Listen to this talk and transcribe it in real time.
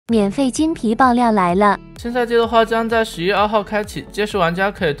免费金皮爆料来了。新赛季的话将在11月2号开启，届时玩家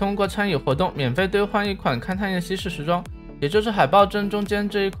可以通过参与活动免费兑换一款勘探员西式时装，也就是海报正中间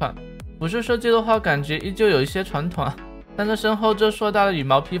这一款。服饰设计的话感觉依旧有一些传统啊，但是身后这硕大的羽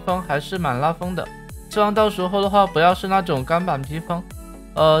毛披风还是蛮拉风的，希望到时候的话不要是那种钢板披风。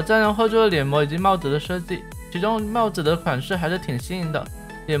再然后就是脸模以及帽子的设计，其中帽子的款式还是挺新颖的。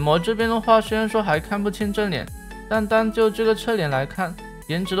脸模这边的话虽然说还看不清正脸，但单就这个侧脸来看，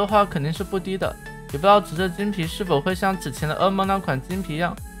颜值的话肯定是不低的。也不知道紫色金皮是否会像此前的噩梦那款金皮一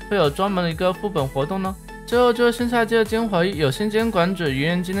样，会有专门的一个副本活动呢？最后就是新赛季的精华一，有新监管者愚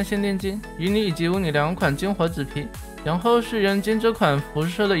人金的限定金，鱼泥以及乌泥两款精华紫皮。然后是愚人金这款服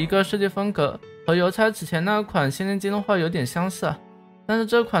饰的一个设计风格，和邮差此前那款限定金的话有点相似啊，但是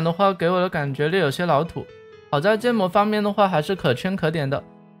这款的话给我的感觉略有些老土。好在建模方面的话还是可圈可点的，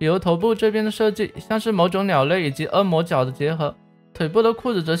比如头部这边的设计像是某种鸟类以及恶魔角的结合，腿部的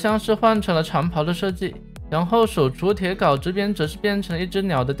裤子则像是换成了长袍的设计，然后手锄铁镐这边则是变成了一只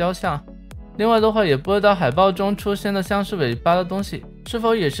鸟的雕像。另外的话也不知道海报中出现的像是尾巴的东西是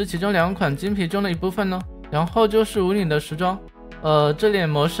否也是其中两款金皮中的一部分呢？然后就是无领的时装，这脸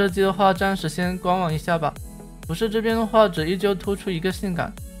模设计的话暂时先观望一下吧。服饰这边的话则依旧突出一个性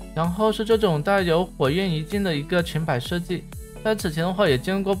感，然后是这种带有火焰遗迹的一个裙摆设计，在此前的话也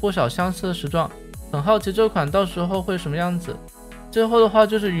见过不少相似的时装，很好奇这款到时候会什么样子。最后的话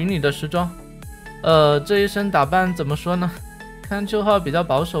就是鱼女的时装，这一身打扮怎么说呢，看秋号比较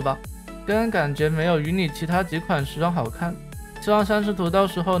保守吧，个人感觉没有鱼女其他几款时装好看，希望三视图到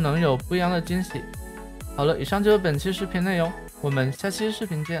时候能有不一样的惊喜。好了，以上就是本期视频内容，我们下期视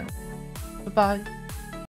频见，拜拜。